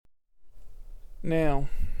Now,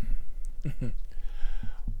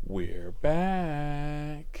 we're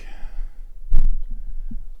back.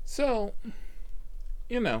 So,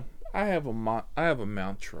 you know, I have a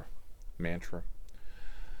mantra.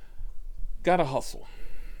 Gotta hustle.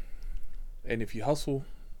 And if you hustle,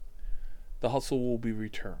 the hustle will be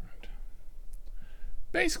returned.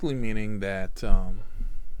 Basically meaning that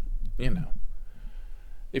you know,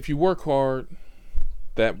 if you work hard,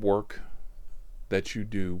 that work that you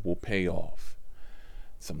do will pay off.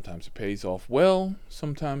 Sometimes it pays off well,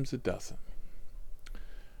 sometimes it doesn't.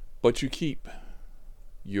 But you keep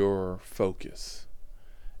your focus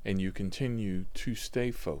and you continue to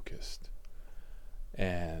stay focused.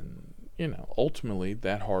 And, ultimately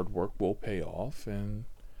that hard work will pay off and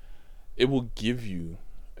it will give you,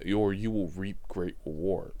 or you will reap great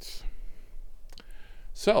rewards.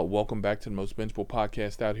 So, welcome back to the most bingeable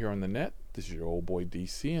podcast out here on the net. This is your old boy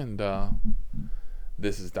DC, and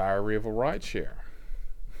this is Diary of a Rideshare.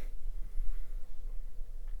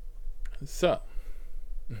 So,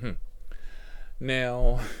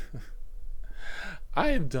 now, I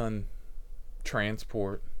have done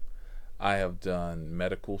transport. I have done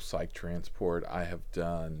medical psych transport. I have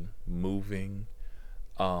done moving,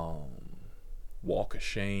 walk of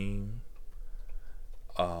shame,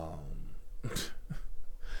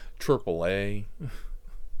 AAA.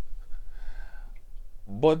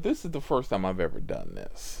 But this is the first time I've ever done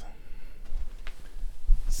this.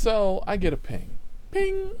 So I get a ping.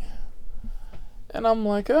 Ping! And I'm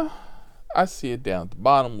like, I see it down at the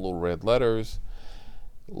bottom, little red letters.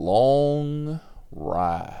 Long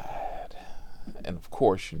ride. And of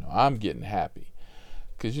course, I'm getting happy.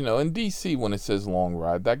 Because, in DC, when it says long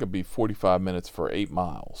ride, that could be 45 minutes for 8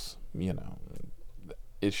 miles.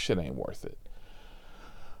 It shit ain't worth it.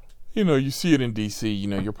 You see it in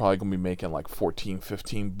DC, you're probably going to be making like 14,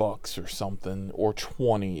 15 bucks or something, or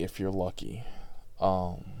 20 if you're lucky.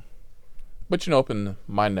 But up in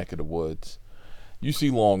my neck of the woods, you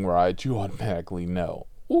see long rides, you automatically know,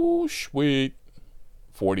 ooh, sweet,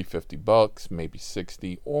 40, 50 bucks, maybe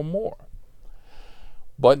 60 or more.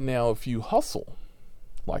 But now if you hustle,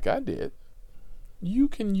 like I did, you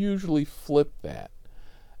can usually flip that.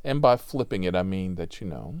 And by flipping it, I mean that,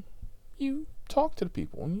 you talk to the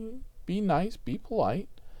people and you be nice, be polite.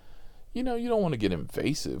 You don't want to get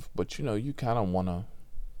invasive, but you kind of want to,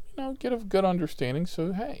 get a good understanding.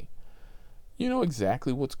 So, hey, you know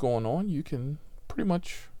exactly what's going on. You can pretty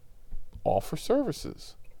much offer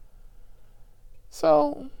services.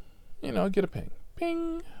 So, get a ping.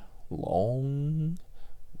 Ping. Long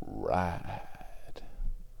ride.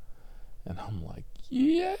 And I'm like,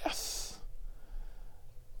 yes.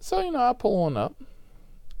 So, I pull on up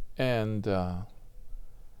and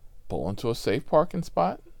pull into a safe parking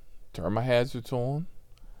spot, turn my hazards on,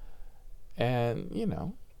 and,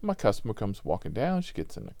 my customer comes walking down. She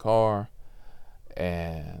gets in the car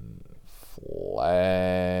and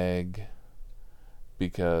flag,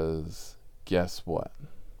 because guess what?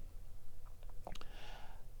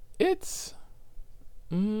 It's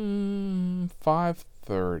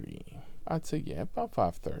 5:30. I'd say, yeah, about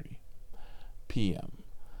 5:30 p.m.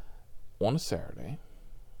 on a Saturday.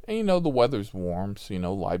 And the weather's warm, so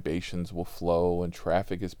libations will flow and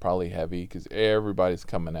traffic is probably heavy because everybody's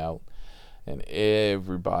coming out and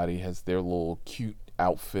everybody has their little cute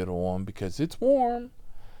outfit on because it's warm.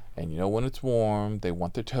 And when it's warm, they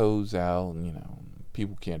want their toes out, and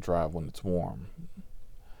people can't drive when it's warm.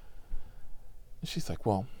 And she's like,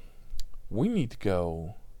 well, we need to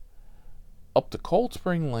go up to Cold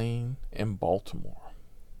Spring Lane in Baltimore.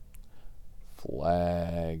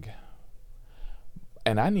 Flag.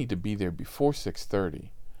 And I need to be there before 6:30.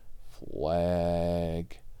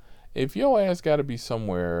 Flag. If your ass got to be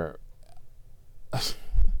somewhere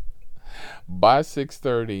by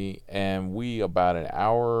 6:30 and we about an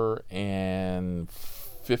hour and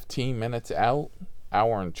 15 minutes out,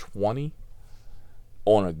 hour and 20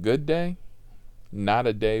 on a good day, not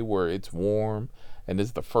a day where it's warm, and this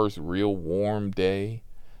is the first real warm day,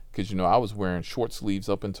 because I was wearing short sleeves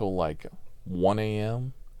up until like 1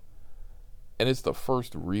 a.m. and it's the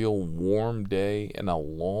first real warm day in a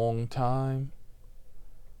long time.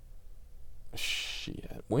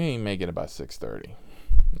 Shit, we ain't making it by 6:30.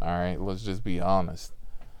 All right, let's just be honest.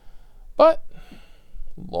 But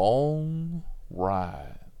long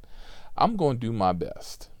ride. I'm going to do my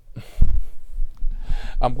best.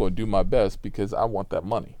 I'm going to do my best because I want that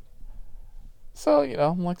money. So,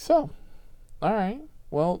 I'm like, all right,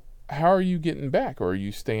 well, how are you getting back, or are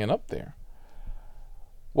you staying up there?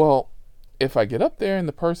 Well, if I get up there and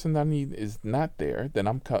the person I need is not there,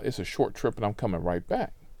 then it's a short trip and I'm coming right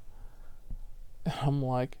back. And I'm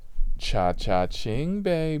like, cha-cha-ching,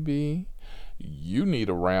 baby. You need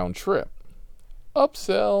a round trip.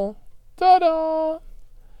 Upsell. Ta-da!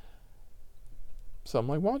 So I'm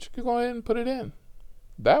like, why don't you go ahead and put it in?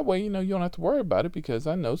 That way, you don't have to worry about it, because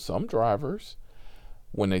I know some drivers,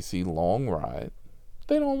 when they see long ride,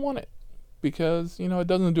 they don't want it because, it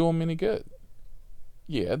doesn't do them any good.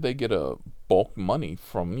 Yeah, they get a bulk money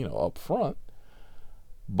from, up front,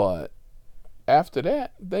 but after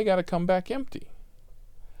that, they got to come back empty.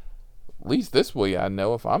 At least this way I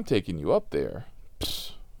know if I'm taking you up there,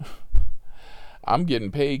 I'm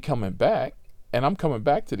getting paid coming back, and I'm coming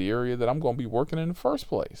back to the area that I'm going to be working in the first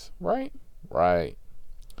place, right? Right.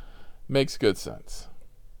 Makes good sense.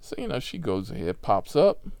 So, she goes ahead, pops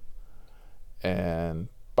up, and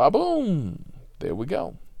ba-boom, there we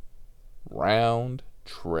go. Round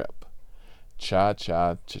trip.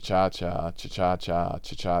 Cha-cha, cha-cha-cha, cha-cha-cha,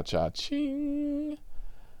 cha-cha-cha, ching.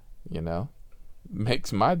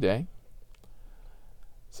 Makes my day.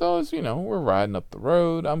 So as we're riding up the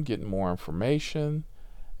road, I'm getting more information,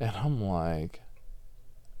 and I'm like,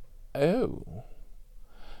 oh.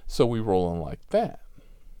 So we rolling like that.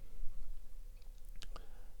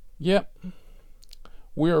 Yep.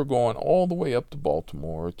 We are going all the way up to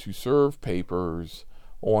Baltimore to serve papers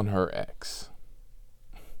on her ex.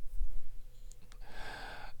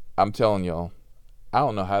 I'm telling y'all, I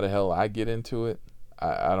don't know how the hell I get into it.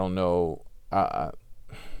 I don't know.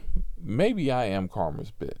 Maybe I am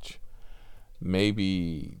karma's bitch.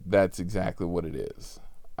 Maybe that's exactly what it is.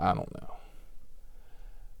 I don't know.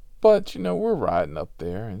 But, we're riding up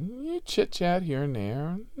there, and you chit-chat here and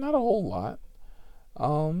there. Not a whole lot.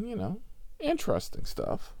 Interesting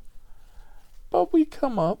stuff. But we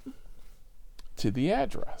come up to the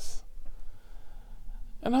address.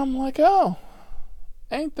 And I'm like, oh,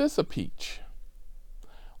 ain't this a peach?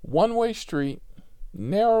 One-way street,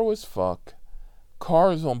 narrow as fuck,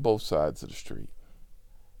 cars on both sides of the street.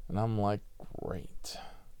 And I'm like, great.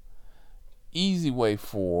 Easy way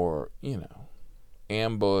for,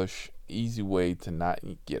 ambush, easy way to not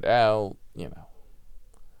get out,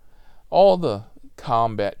 All the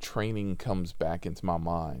combat training comes back into my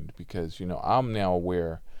mind because, I'm now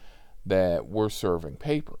aware that we're serving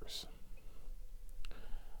papers.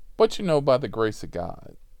 But, by the grace of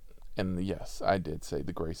God, and yes, I did say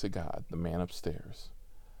the grace of God, the man upstairs,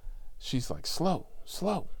 she's like, slow.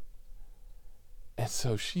 And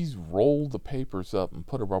so she's rolled the papers up and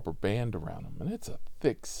put a rubber band around them, and it's a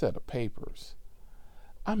thick set of papers.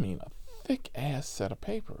 I mean, a thick-ass set of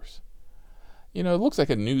papers. It looks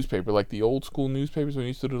like a newspaper, like the old school newspapers when you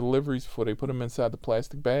used to do deliveries before they put them inside the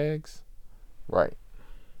plastic bags. Right.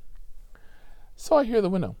 So I hear the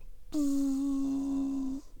window.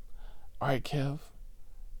 All right, Kev.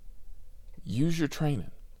 Use your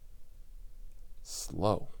training.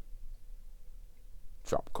 Slow.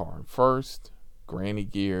 Drop car in first. Granny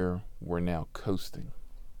gear. We're now coasting.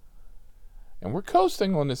 And we're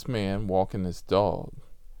coasting on this man walking this dog.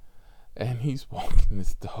 And he's walking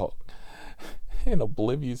this dog. And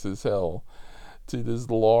oblivious as hell to this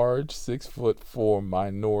large 6'4"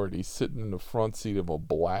 minority sitting in the front seat of a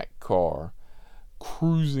black car,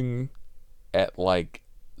 cruising at like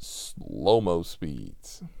slow-mo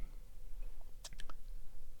speeds,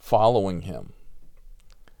 following him.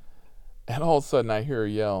 And all of a sudden I hear her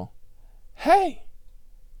yell, "Hey,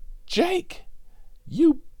 Jake,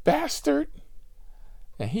 you bastard!"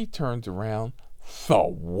 And he turns around, the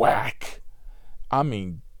whack. I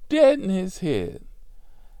mean, dead in his head.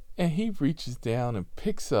 And he reaches down and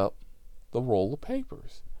picks up the roll of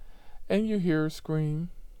papers. And you hear her scream,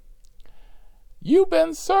 "You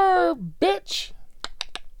been served, bitch!"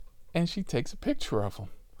 And she takes a picture of him,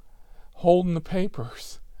 holding the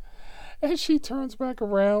papers. And she turns back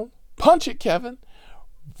around, "Punch it, Kevin!"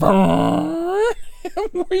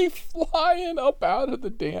 And we flying up out of the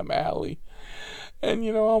damn alley. And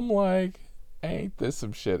I'm like, ain't this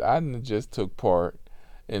some shit? I just took part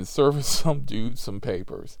in serving some dude some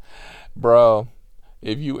papers. Bro,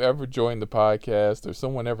 if you ever join the podcast or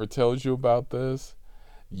someone ever tells you about this,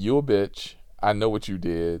 you a bitch. I know what you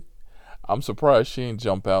did. I'm surprised she didn't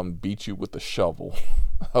jump out and beat you with a shovel.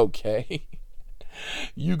 Okay?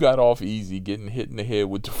 You got off easy getting hit in the head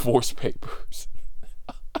with divorce papers.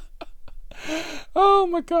 Oh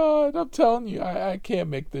my God. I'm telling you, I can't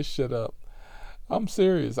make this shit up. I'm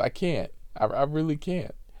serious. I can't. I really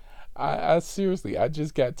can't. I seriously, I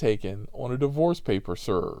just got taken on a divorce paper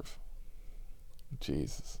serve.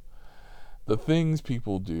 Jesus. The things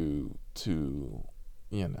people do to,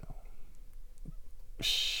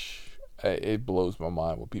 it blows my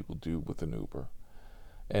mind what people do with an Uber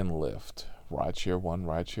and Lyft. Rideshare 1,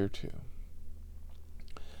 Rideshare 2.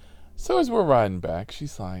 So as we're riding back,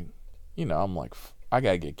 she's like, I'm like, I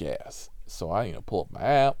gotta get gas. So I, pull up my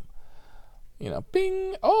app,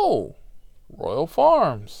 bing, oh, Royal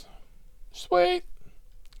Farms. Sweet.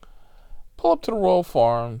 Pull up to the Royal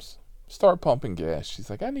Farms, start pumping gas. She's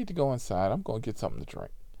like, I need to go inside. I'm going to get something to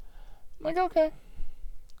drink. I'm like, okay.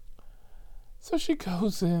 So she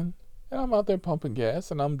goes in, and I'm out there pumping gas,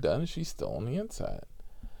 and I'm done, and she's still on the inside.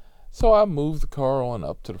 So I move the car on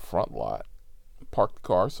up to the front lot, park the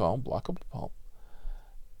car so I don't block up the pump.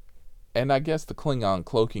 And I guess the Klingon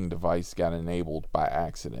cloaking device got enabled by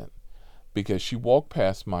accident because she walked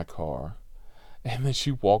past my car, and then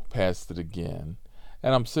she walked past it again.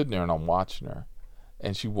 And I'm sitting there and I'm watching her,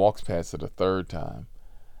 and she walks past it a third time.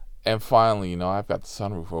 And finally, I've got the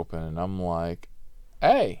sunroof open, and I'm like,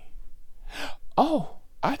 hey, oh,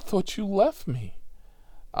 I thought you left me.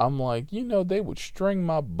 I'm like, they would string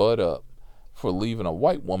my butt up for leaving a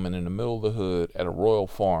white woman in the middle of the hood at a Royal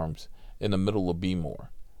Farms in the middle of Bmore.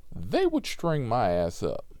 They would string my ass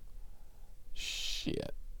up.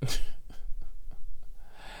 Shit.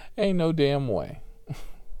 Ain't no damn way.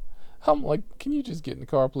 I'm like, can you just get in the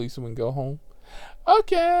car, please, so we can go home?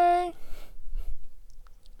 Okay.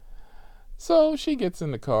 So she gets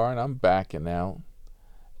in the car, and I'm backing out.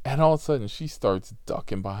 And all of a sudden, she starts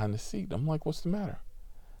ducking behind the seat. I'm like, what's the matter?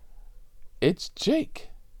 It's Jake.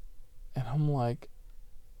 And I'm like,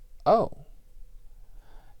 oh.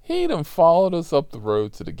 He done followed us up the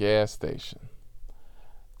road to the gas station.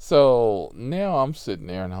 So now I'm sitting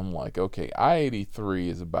there and I'm like, okay, I-83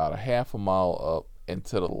 is about a half a mile up and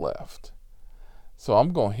to the left. So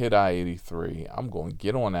I'm going to hit I-83. I'm going to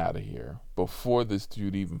get on out of here before this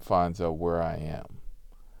dude even finds out where I am.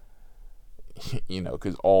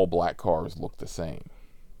 Because all black cars look the same.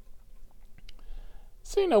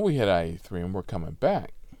 So, we hit I-83 and we're coming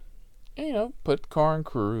back. And, put the car in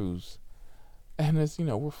cruise. And as,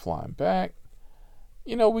 we're flying back,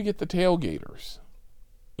 we get the tailgaters,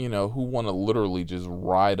 who want to literally just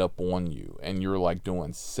ride up on you. And you're like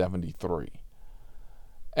doing 73.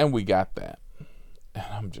 And we got that. And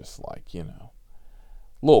I'm just like,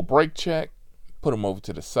 little brake check, put them over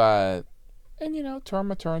to the side, and, turn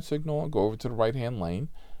my turn signal and go over to the right-hand lane,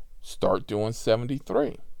 start doing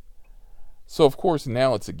 73. So, of course,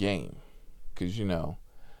 now it's a game. Because,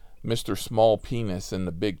 Mr. Small Penis in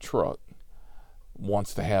the big truck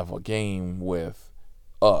wants to have a game with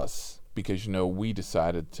us because, we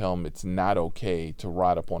decided to tell him it's not okay to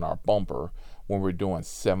ride up on our bumper when we're doing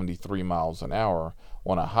 73 miles an hour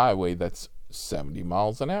on a highway that's 70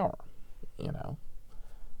 miles an hour.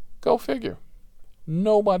 Go figure.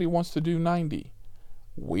 Nobody wants to do 90.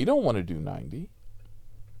 We don't want to do 90.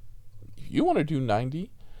 If you want to do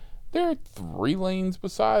 90, there are 3 lanes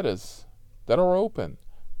beside us that are open.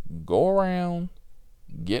 Go around,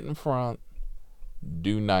 get in front,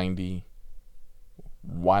 do 90,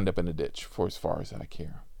 wind up in a ditch for as far as I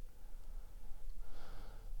care.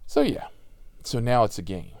 So yeah, so now it's a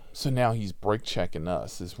game. So now he's brake checking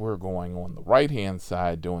us as we're going on the right hand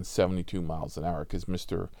side doing 72 miles an hour because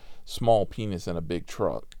Mr. Small Penis in a big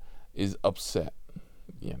truck is upset.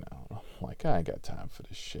 Like, I ain't got time for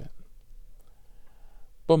this shit.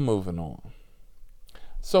 But moving on.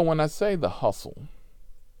 So when I say the hustle,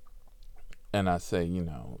 and I say,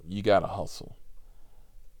 you gotta hustle,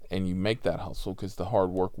 and you make that hustle because the hard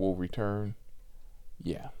work will return,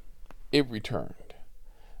 yeah, it returned.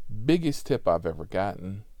 Biggest tip I've ever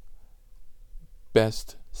gotten,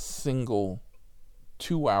 best single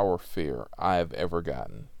 2-hour fare I have ever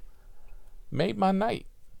gotten. Made my night.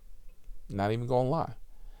 Not even gonna lie.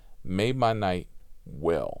 Made my night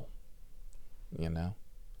well.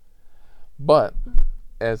 But,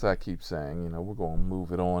 as I keep saying, we're going to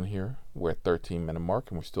move it on here. We're at 13-minute mark,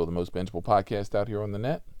 and we're still the most bingeable podcast out here on the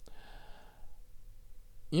net.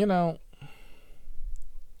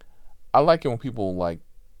 I like it when people,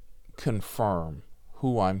 confirm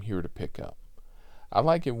who I'm here to pick up. I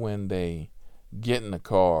like it when they get in the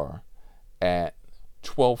car at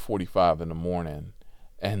 12:45 in the morning,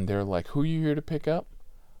 and they're like, who are you here to pick up?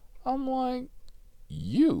 I'm like,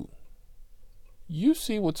 you. You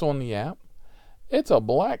see what's on the app. It's a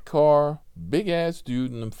black car, big-ass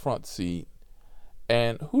dude in the front seat,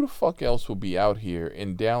 and who the fuck else will be out here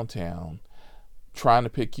in downtown trying to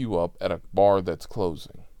pick you up at a bar that's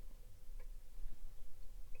closing?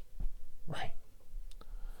 Right.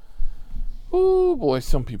 Ooh, boy,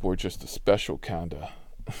 some people are just a special kind of...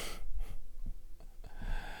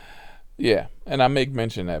 Yeah, and I make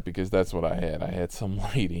mention that because that's what I had. I had some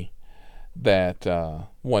lady that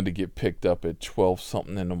wanted to get picked up at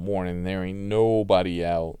 12-something in the morning. There ain't nobody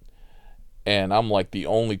out. And I'm like the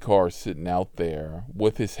only car sitting out there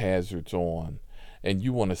with his hazards on. And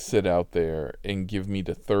you want to sit out there and give me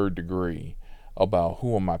the third degree about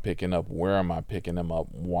who am I picking up, where am I picking them up,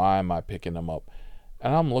 why am I picking them up.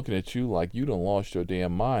 And I'm looking at you like you done lost your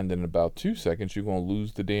damn mind, and in about 2 seconds you're going to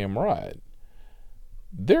lose the damn ride.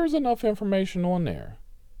 There's enough information on there.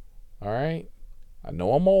 All right? I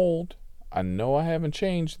know I'm old. I know I haven't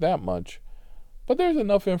changed that much. But there's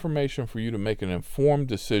enough information for you to make an informed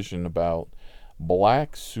decision about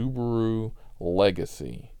Black Subaru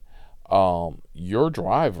Legacy. Your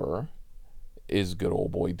driver is good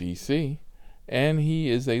old boy DC, and he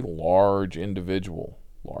is a large individual.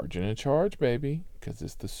 Large and in charge, baby, because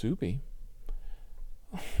it's the Subi.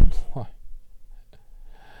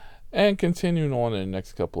 And continuing on in the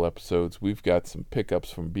next couple episodes, we've got some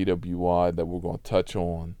pickups from BWI that we're going to touch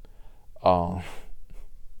on.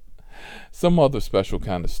 Some other special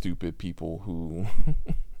kind of stupid people who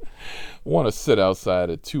want to sit outside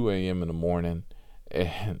at 2 a.m. in the morning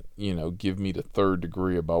and, give me the third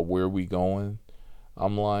degree about where we going.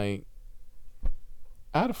 I'm like,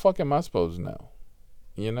 how the fuck am I supposed to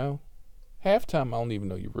know? Half time I don't even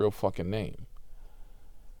know your real fucking name.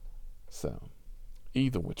 So,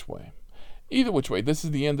 either which way, this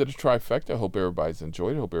is the end of the trifecta. I hope everybody's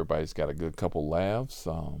enjoyed it. I hope everybody's got a good couple laughs.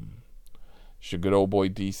 It's your good old boy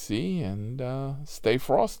DC, and stay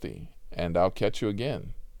frosty. And I'll catch you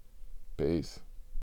again. Peace.